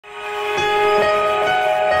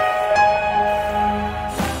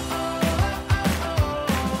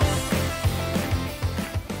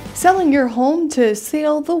Selling your home to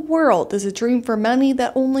sail the world is a dream for many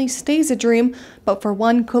that only stays a dream, but for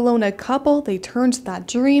one Kelowna couple, they turned that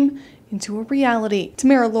dream into a reality.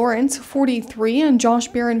 Tamara Lawrence, 43, and Josh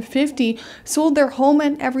Barron, 50, sold their home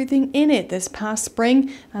and everything in it this past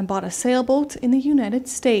spring and bought a sailboat in the United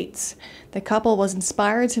States. The couple was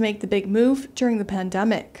inspired to make the big move during the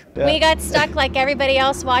pandemic. We got stuck like everybody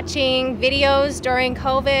else watching videos during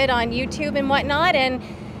COVID on YouTube and whatnot, and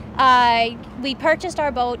we purchased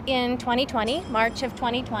our boat in 2020, March of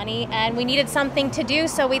 2020, and we needed something to do,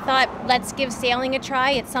 so we thought, let's give sailing a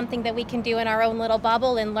try. It's something that we can do in our own little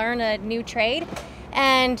bubble and learn a new trade,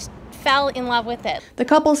 and fell in love with it. The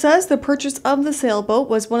couple says the purchase of the sailboat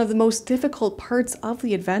was one of the most difficult parts of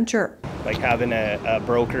the adventure. Like having a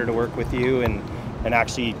broker to work with you and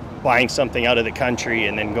actually buying something out of the country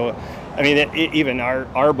and then go. I mean, even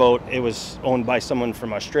our boat, it was owned by someone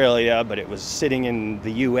from Australia, but it was sitting in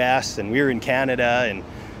the U.S. and we were in Canada and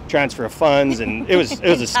transfer of funds, and it was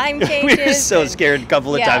a time we were changes so scared a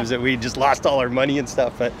couple of yeah. times that we just lost all our money and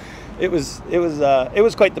stuff. But it was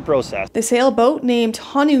quite the process. The sailboat, named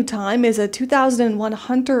Hanu Time, is a 2001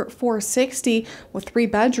 Hunter 460 with 3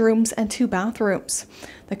 bedrooms and 2 bathrooms.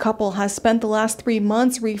 The couple has spent the last 3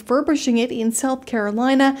 months refurbishing it in South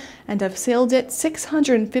Carolina and have sailed it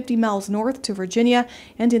 650 miles north to Virginia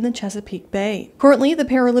and in the Chesapeake Bay. Currently, the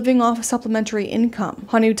pair are living off supplementary income.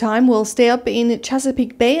 Hanu Time will stay up in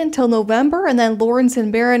Chesapeake Bay until November, and then Lawrence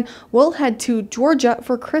and Barron will head to Georgia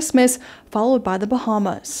for Christmas, followed by the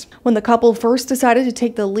Bahamas. When the couple first decided to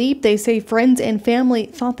take the leap, they say friends and family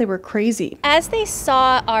thought they were crazy. As they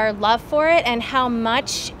saw our love for it and how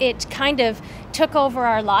much it kind of took over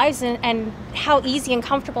our lives and how easy and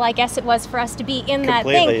comfortable I guess it was for us to be in that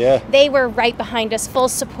thing, yeah. They were right behind us, full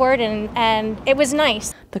support, and it was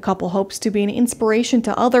nice. The couple hopes to be an inspiration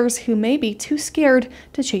to others who may be too scared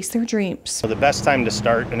to chase their dreams. So the best time to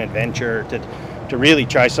start an adventure, to really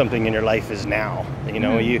try something in your life is now. You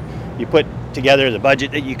know, you put together the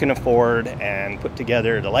budget that you can afford and put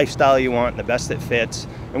together the lifestyle you want and the best that fits.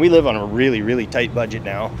 And we live on a really, really tight budget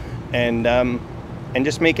now, and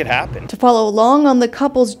just make it happen. To follow along on the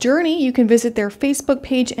couple's journey, you can visit their Facebook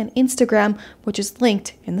page and Instagram, which is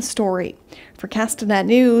linked in the story. For Castanet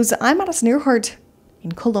News, I'm Madison Earhart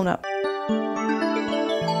in Kelowna.